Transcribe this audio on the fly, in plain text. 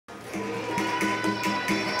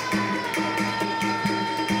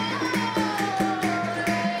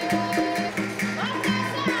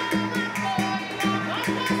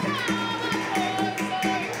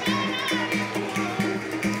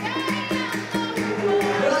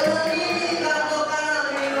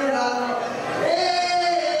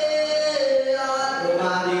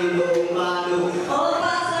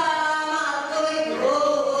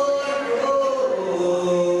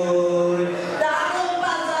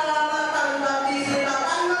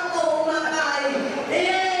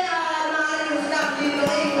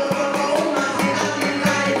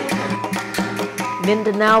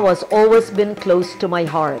Mindanao has always been close to my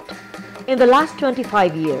heart. In the last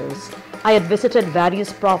 25 years, I had visited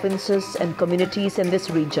various provinces and communities in this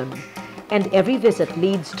region, and every visit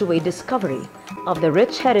leads to a discovery of the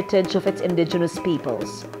rich heritage of its indigenous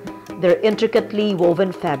peoples, their intricately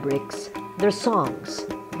woven fabrics, their songs,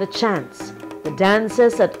 the chants, the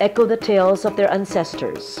dances that echo the tales of their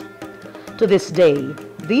ancestors. To this day,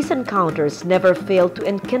 these encounters never fail to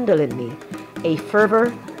enkindle in me a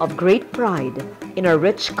fervor of great pride in our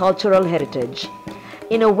rich cultural heritage,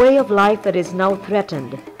 in a way of life that is now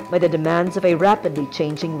threatened by the demands of a rapidly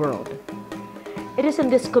changing world. It is in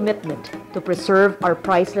this commitment to preserve our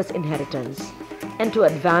priceless inheritance and to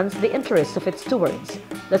advance the interests of its stewards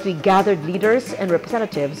that we gathered leaders and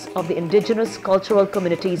representatives of the indigenous cultural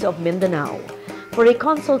communities of Mindanao for a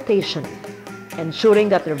consultation, ensuring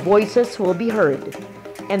that their voices will be heard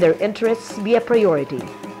and their interests be a priority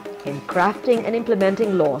in crafting and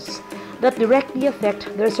implementing laws that directly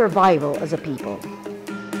affect their survival as a people.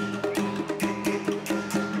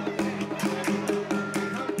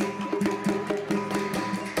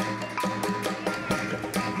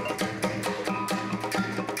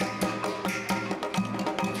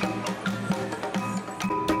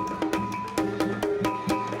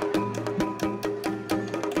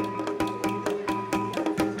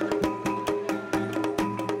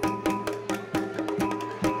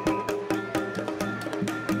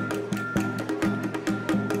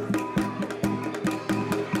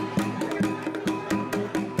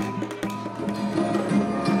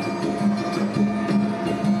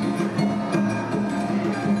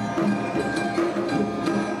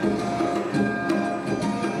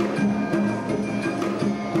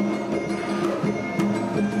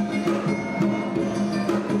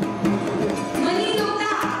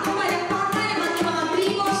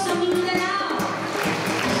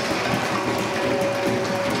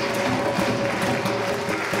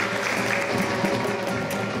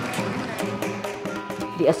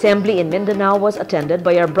 The assembly in Mindanao was attended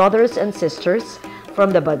by our brothers and sisters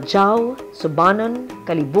from the Badjao, Subanon,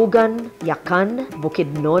 Kalibugan, Yakan,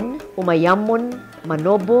 Bukidnon, Umayamon,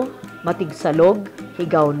 Manobo, Matigsalog,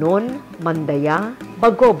 Higaonon, Mandaya,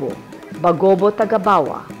 Bagobo, Bagobo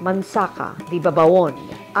Tagabawa, Mansaka, Dibabawon,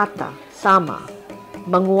 Ata, Sama,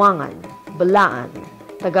 Manguangan, Balaan,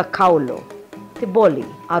 Tagakaulo, Tiboli,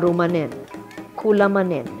 Arumanen,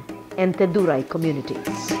 Kulamanen, and Teduray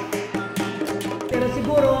communities. Pero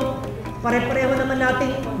siguro, pare-pareho naman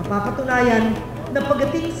nating mapapatunayan na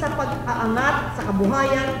pagdating sa pag-aangat sa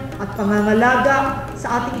kabuhayan at pangangalaga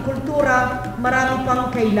sa ating kultura, marami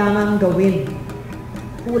pang kailangang gawin.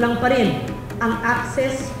 Kulang pa rin ang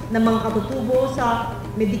access ng mga katutubo sa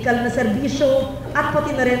medikal na serbisyo at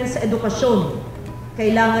pati na rin sa edukasyon.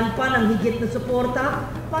 Kailangan pa ng higit na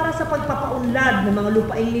suporta para sa pagpapaunlad ng mga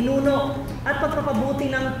lupaing ninuno at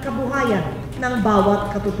pagpapabuti ng kabuhayan ng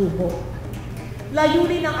bawat katutubo.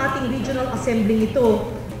 Layunin ng ating regional assembly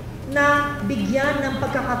nito na bigyan ng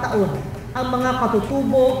pagkakataon ang mga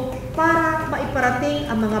katutubo para maiparating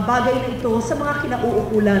ang mga bagay na ito sa mga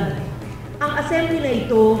kinauukulan. Ang assembly na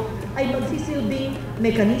ito ay magsisilbing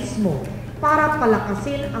mekanismo para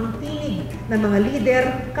palakasin ang tinig ng mga lider,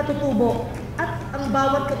 katutubo at ang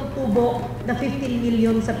bawat katutubo na 15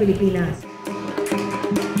 million sa Pilipinas.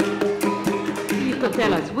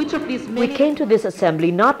 Tell us, which of these we came to this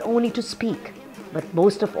assembly not only to speak, but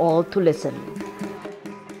most of all to listen.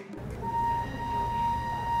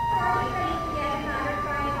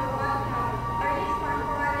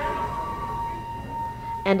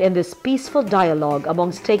 And in this peaceful dialogue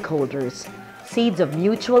among stakeholders, seeds of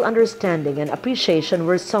mutual understanding and appreciation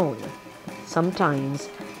were sown, sometimes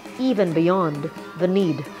even beyond the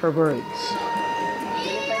need for words.